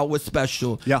do an hour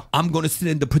special. Yeah. I'm going to sit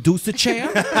in the producer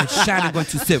chair. And Shannon going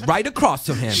to sit right across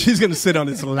from him. She's gonna sit on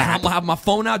his And I'm lap. gonna have my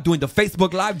phone out doing the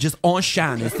Facebook Live just on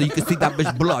Shannon so you can see that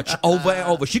bitch blush over and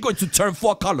over. She's going to turn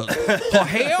 4 colors. Her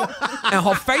hair and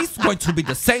her face going to be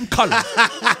the same color.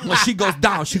 When she goes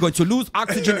down, she's going to lose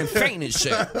oxygen and faint and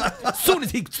shit. As soon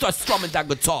as he starts strumming that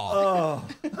guitar.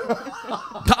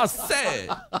 That's it.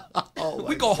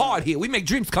 We go hard here. We make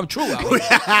dreams come true out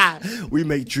here. We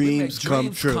make dreams, come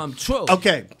dreams true. come true.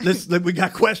 Okay, we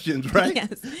got questions, right?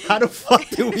 Yes. How the fuck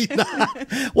do we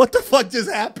not? What the fuck just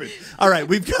happened? All right,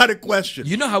 we've got a question.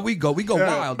 You know how we go. We go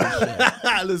wild and shit.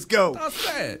 Let's go.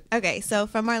 That's it. Okay, so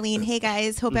from Marlene, hey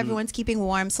guys, hope everyone's keeping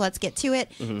warm, so let's get to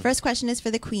it. First question is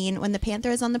for the Queen. When the Panther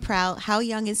is on the prowl, how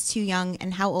young is too young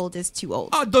and how old is too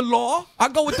old? The law. I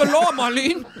go with the law,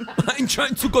 Marlene. I ain't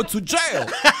trying to go to jail.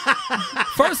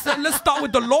 First, let's start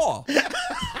with the law.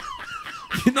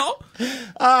 You know?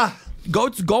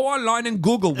 Go online and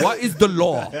Google what is the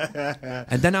law.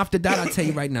 And then after that, I'll tell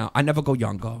you right now, I never go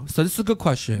younger. So this is a good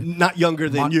question. Not younger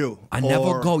than you. I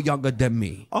never go younger than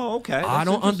me. Oh, okay. I That's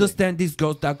don't interesting. understand these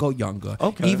girls that go younger.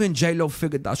 Okay. Even J-Lo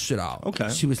figured that shit out. Okay.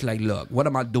 She was like, look, what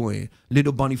am I doing?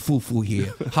 Little bunny foo-foo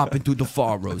here, hopping through the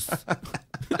forest.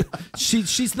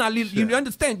 She's not little. You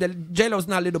understand that J-Lo's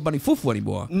not little bunny foo-foo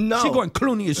anymore. No. She going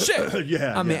Clooney as shit.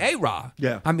 Yeah, I mean, yeah. A-Rod.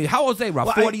 Yeah. I mean, how old's A-Rod?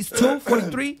 Well, 42,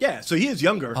 43? Yeah, so he is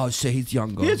younger. Oh, shit, he's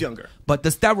younger. He is younger. But the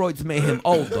steroids made him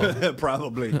older.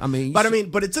 Probably. I mean,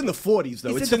 but it's in the 40s though.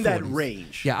 He's It's in in the that 40s.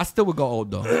 range. Yeah, I still would go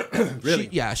older. Really?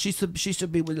 She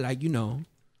should be with, like, you know,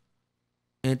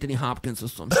 Anthony Hopkins or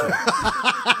some shit.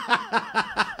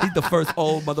 He's the first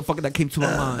old motherfucker that came to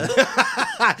my mind.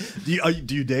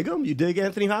 Do you dig him? You dig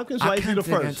Anthony Hopkins? Why I is he can't the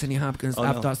dig first? Anthony Hopkins Oh,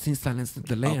 after no. I've seen Silence of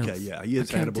the Lambs. Okay, yeah, he is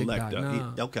I can't Hannibal dig that,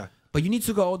 Lecter. nah. Okay. But you need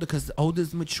to go older because older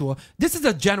is mature. This is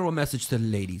a general message to the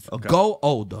ladies. Okay. Go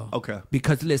older. Okay.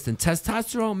 Because listen,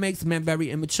 testosterone makes men very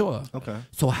immature. Okay.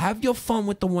 So have your fun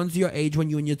with the ones your age when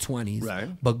you're in your 20s. Right.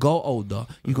 But go older.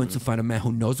 You're going to find a man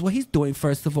who knows what he's doing,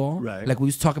 first of all. Right. Like we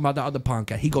was talking about the other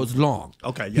podcast. He goes long.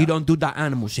 Okay, He yeah. don't do that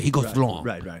animal shit. He goes long.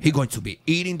 right. He going to be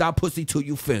eating that pussy till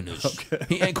you finish. Okay.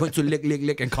 He ain't going to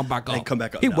lick and come back up. And come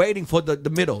back up, He no. waiting for the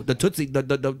middle, the Tootsie,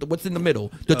 the what's in the middle?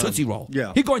 The Tootsie Roll.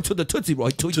 yeah. He going to the Tootsie Roll.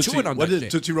 He chewing on what that is shit.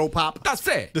 it? Tootsie Roll Pop? That's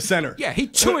it. The center. Yeah, he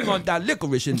chewing on that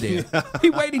licorice in there. He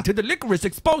waiting till the licorice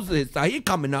exposes his side. He ain't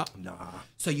coming up. Nah.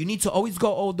 So you need to always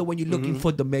go older when you're looking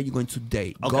for the man you're going to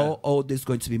date. Okay. Go older. It's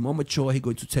going to be more mature. He's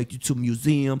going to take you to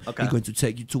museum. Okay. He's going to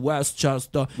take you to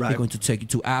Westchester. Right. He's going to take you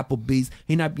to Applebee's.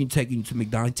 He's not being taking you to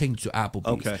McDonald's. He's taking you to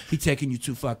Applebee's. Okay. He's taking you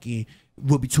to fucking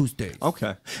Ruby Tuesdays.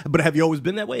 Okay. But have you always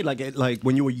been that way? Like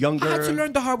when you were younger? I had to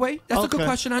learn the hard way. That's a good Okay.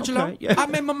 question, Angelo. Okay, yeah. I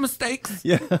made my mistakes.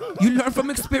 Yeah. You learn from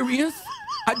experience.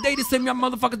 I dated some young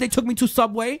motherfuckers. They took me to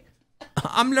Subway.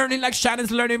 I'm learning like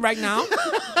Shannon's learning right now.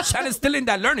 Shannon's still in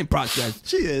that learning process.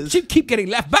 She is. She keep getting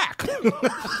left back.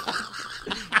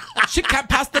 She can't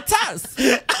pass the test.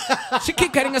 She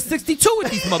keep getting a 62 with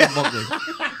these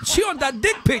motherfuckers. She on that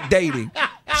dick pic dating.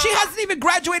 She hasn't even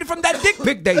graduated from that dick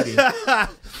pic dating.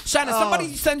 Shannon,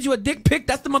 somebody sends you a dick pic,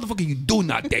 that's the motherfucker you do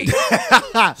not date.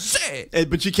 Shit.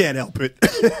 But you can't help it.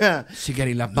 She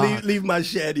getting left back. leave my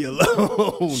shaddy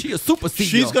alone. She a super CEO.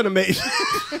 She's gonna make.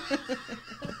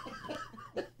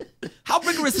 How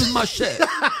rigorous is my shit?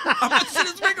 My shit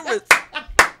is rigorous.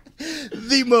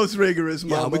 The most rigorous,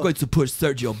 Yeah, mama. we're going to push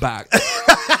Sergio back.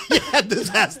 Yeah, this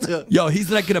has to. Yo,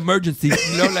 he's like an emergency.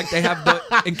 You know, like they have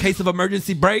the in case of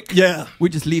emergency break. Yeah. We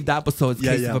just leave the episode in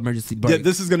case of emergency break. Yeah,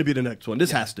 this is gonna be the next one.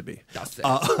 This has to be. That's it.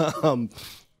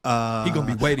 He He gonna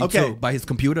be waiting okay. too by his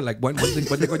computer. Like when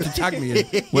they going to tag me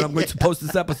in when I'm going to post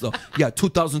this episode. Yeah,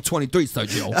 2023,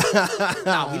 Sergio.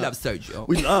 Nah, we love Sergio.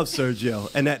 We love Sergio,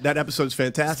 and that episode's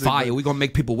fantastic. Fire. We gonna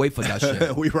make people wait for that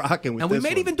shit. We rocking with And this we may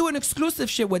one. even do an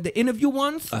exclusive shit with the interview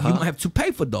ones. You might have to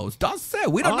pay for those. That's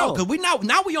it. We don't know Oh. because we now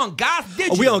we on Gas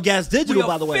Digital. we on Gas Digital, We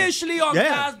by the way. Officially on Yeah.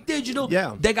 Gas Digital.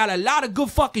 Yeah. They got a lot of good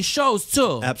fucking shows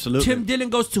too. Absolutely. Tim Dillon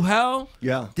Goes to Hell.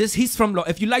 Yeah. He's from.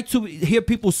 If you like to hear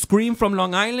people scream from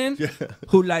Long Island,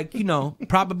 who like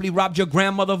probably robbed your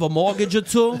grandmother of a mortgage or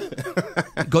two,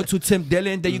 go to Tim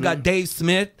Dillon. Then you got Dave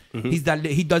Smith. He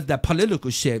does that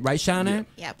political shit, right, Shannon?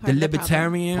 Yeah, part the of the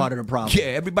libertarian. Part of the problem. Yeah,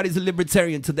 everybody's a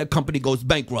libertarian until their company goes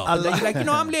bankrupt. And then like- you're like,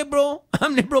 I'm liberal.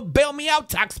 I'm liberal. Bail me out,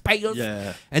 taxpayers.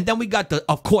 Yeah. And then we got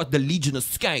of course, the Legion of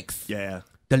Skanks. Yeah,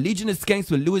 The Legion of Skanks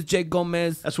with Louis J.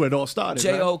 Gomez, that's where it all started.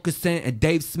 J. right? Okerson, and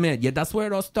Dave Smith. Yeah, that's where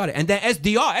it all started. And then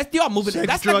SDR moving. Sex,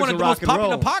 That's like drugs, one of and the most rock and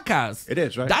popular roll. podcasts. It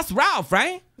is, right? That's Ralph,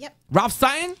 right? Yep. Ralph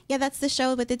Sutton. Yeah, that's the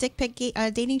show with the dick pic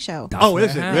dating show. That's Oh, where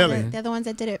is it happened. really? They're the ones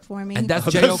that did it for me. And that's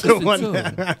J. That's the Okerson one.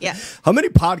 too. yeah. How many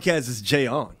podcasts is Jay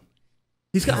on?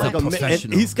 He's got He's like a and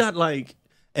professional. he's got like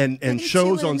and I think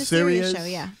shows two on in the Sirius Sirius. show,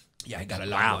 yeah. Yeah, he got a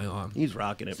lot going on. He's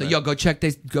rocking it. So man. yo, go check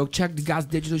the Gas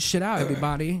Digital shit out,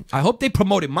 everybody. I hope they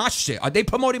promoted my shit. Are they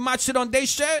promoting my shit on their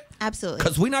shit? Absolutely.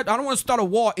 Cause I don't want to start a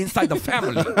war inside the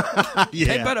family. yeah.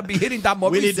 They better be hitting that We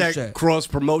need Mauricio that shit. cross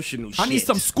promotional shit. I need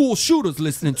some school shooters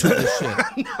listening to this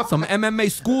shit. Some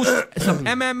MMA some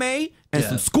MMA and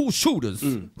some school shooters.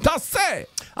 That's it.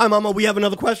 All right, Mama, we have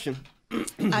another question. Do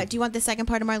you want the second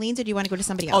part of Marlene's or do you want to go to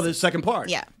somebody else? Oh, the second part.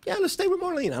 Yeah. Yeah, let's stay with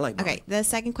Marlene. I like Marlene. Okay, the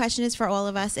second question is for all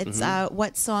of us. It's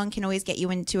what song can always get you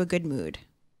into a good mood?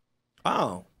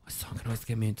 Oh, What song can always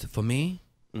get me into? For me,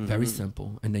 very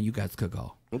simple. And then you guys could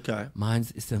go. okay.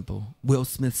 Mine's simple. Will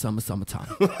Smith, Summertime.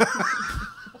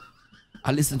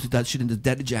 I listen to that shit in the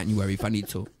dead of January if I need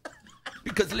to.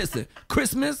 Because listen,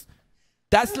 Christmas,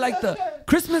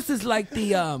 Christmas is like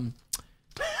the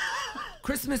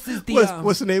Christmas is the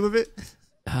What's the name of it?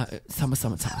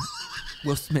 Summertime.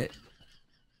 Will Smith.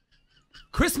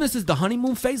 Christmas is the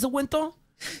honeymoon phase of winter.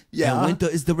 Yeah. And winter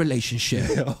is the relationship.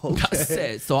 Okay. That's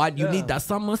it. So you need that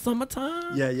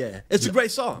summertime. Yeah. It's a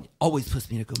great song. Always puts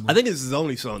me in a good mood. I think this is the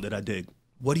only song that I dig.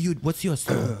 What's your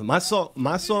song? My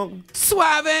song.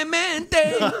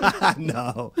 Suavemente.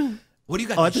 No. What do you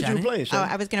got? Oh, I there, thought you were Shannon? playing. Oh, Shannon.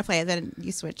 I was gonna play it, then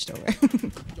you switched over.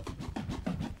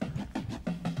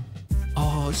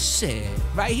 Oh shit!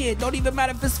 Right here. Don't even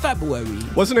matter if it's February.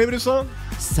 What's the name of this song?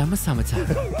 Summertime.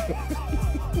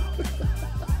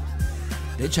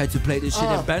 They tried to play this shit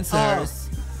in Bensonhurst.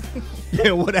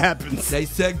 Yeah, what happens? They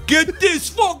said, "Get this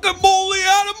fucking molly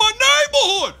out of my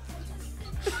neighborhood!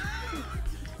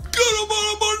 Get him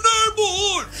out of my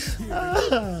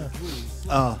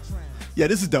neighborhood!" Yeah,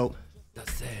 this is dope.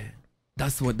 That's it.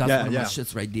 That's one of my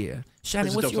shits right there. Shannon,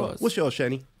 This is what's dope song. yours? What's yours,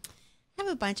 Shani? I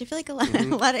have a bunch. I feel like a lot of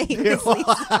Amos Lee songs.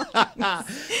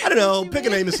 I don't know. Pick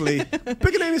an Amos Lee.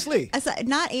 Pick an Amos Lee.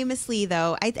 Not Amos Lee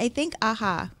though. I think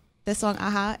Aha. The song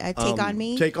Aha, Take On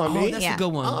Me. Take on Oh, me. that's Yeah. a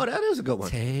good one. Oh, that is a good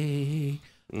one. Take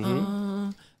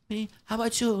on me. How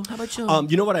about you?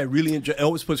 You know what I really enjoy? It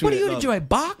always puts me. What do in you enjoy?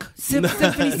 Bach?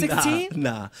 Symphony 16?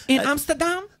 Nah. In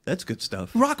Amsterdam? That's good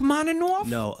stuff. Rachmaninoff?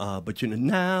 No, but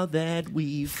now that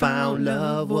we found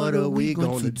love, what are we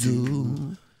going to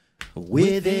do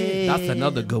with it? That's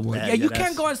another good one. Yeah, you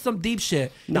can't go on some deep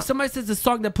shit. If somebody says a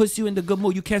song that puts you in the good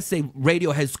mood, you can't say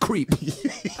Radiohead's Creep.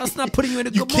 That's not putting you in a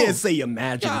good You mood. can't say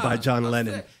Imagine by John that's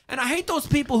Lennon. it. And I hate those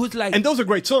people who's like, And those are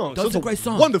great songs. those are great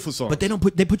songs, Wonderful songs. but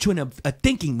they put you in a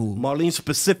thinking mood. Marlene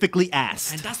specifically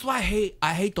asked. And that's why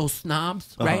I hate those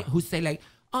snobs, right? Who say like,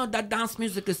 oh, that dance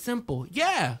music is simple.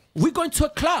 Yeah, we're going to a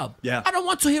club. Yeah. I don't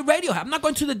want to hear Radiohead. I'm not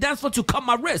going to the dance floor to cut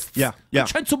my wrists. Yeah. I'm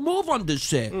trying to move on this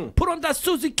shit. Put on that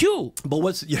Susie Q. But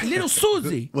what's Little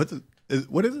Susie. what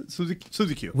is it?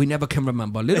 Susie Q. We never can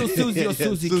remember. Little Susie or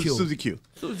Susie Q. Susie Q.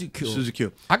 Susie Q. Susie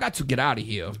Q. I got to get out of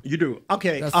here. You do.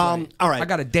 Okay. That's All right. I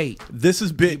got a date. This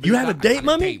is big. You have a date, I got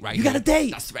mommy? date right You got here. a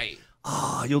date? That's right.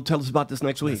 Oh, you'll tell us about this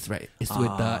next week. That's right.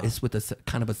 It's with a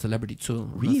kind of a celebrity too.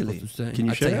 I'm not Really? supposed to say. Can you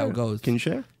I'll share? tell you how it goes. Can you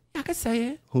share? Yeah, I can say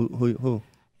it. Who?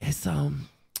 It's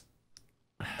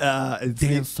It's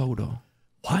Dan Soto.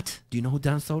 What? Do you know who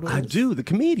Dan Soto is? I do. The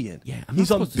comedian. Yeah, I'm he's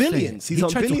not on supposed to say Billions. it. He's He on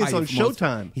tried to Billions hide on it from us.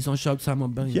 Showtime. He's on Showtime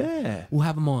on Billions. Yeah. We'll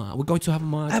have him on. We're going to have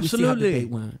him on. Absolutely. We'll see how the debate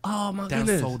went. Oh, my Dan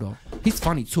goodness. Soto. He's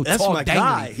funny too. That's Tall, my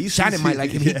dangly. guy. Shannon might like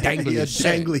him. He dangly as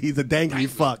shit. dangly. He's a dangly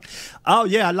fuck. Oh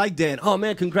yeah, I like Dan. Oh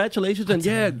man, congratulations and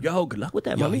yeah, yo, good luck with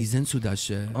that, Yo, mommy. he's into that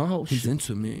shit. Oh, he's shit.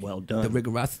 into me. Well done. The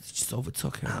rigorosity just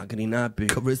overtook him. How could he not be?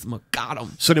 Charisma got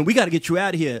him. So then we got to get you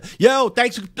out of here. Yo,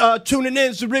 thanks for tuning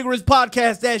in. It's the Rigorous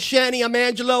Podcast. That's Shani. I'm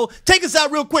Angelo. Take us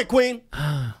out real quick, Queen.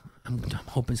 I'm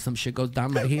hoping some shit goes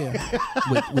down right here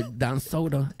with Dan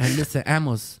Soto. And listen,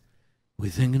 Amos, we're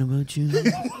thinking about you.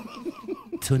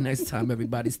 Till next time,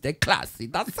 everybody, stay classy.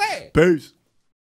 That's it. Peace.